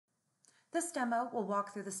This demo will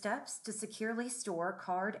walk through the steps to securely store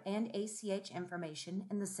card and ACH information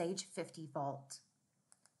in the Sage 50 vault.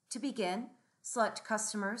 To begin, select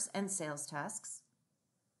Customers and Sales Tasks,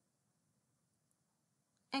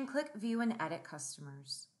 and click View and Edit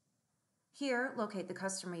Customers. Here, locate the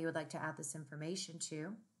customer you would like to add this information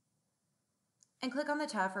to, and click on the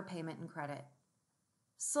tab for Payment and Credit.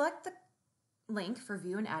 Select the link for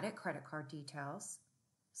View and Edit Credit Card Details,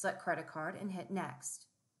 select Credit Card and hit Next.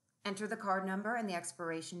 Enter the card number and the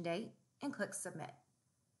expiration date and click Submit.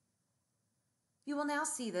 You will now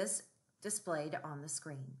see this displayed on the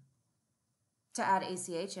screen. To add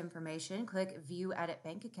ACH information, click View Edit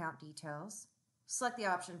Bank Account Details, select the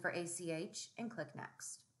option for ACH and click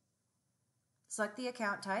Next. Select the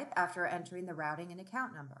account type after entering the routing and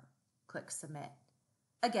account number. Click Submit.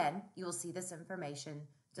 Again, you will see this information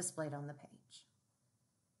displayed on the page.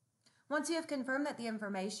 Once you have confirmed that the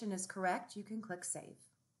information is correct, you can click Save.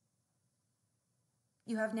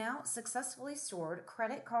 You have now successfully stored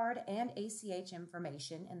credit card and ACH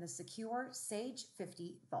information in the secure Sage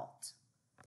 50 vault.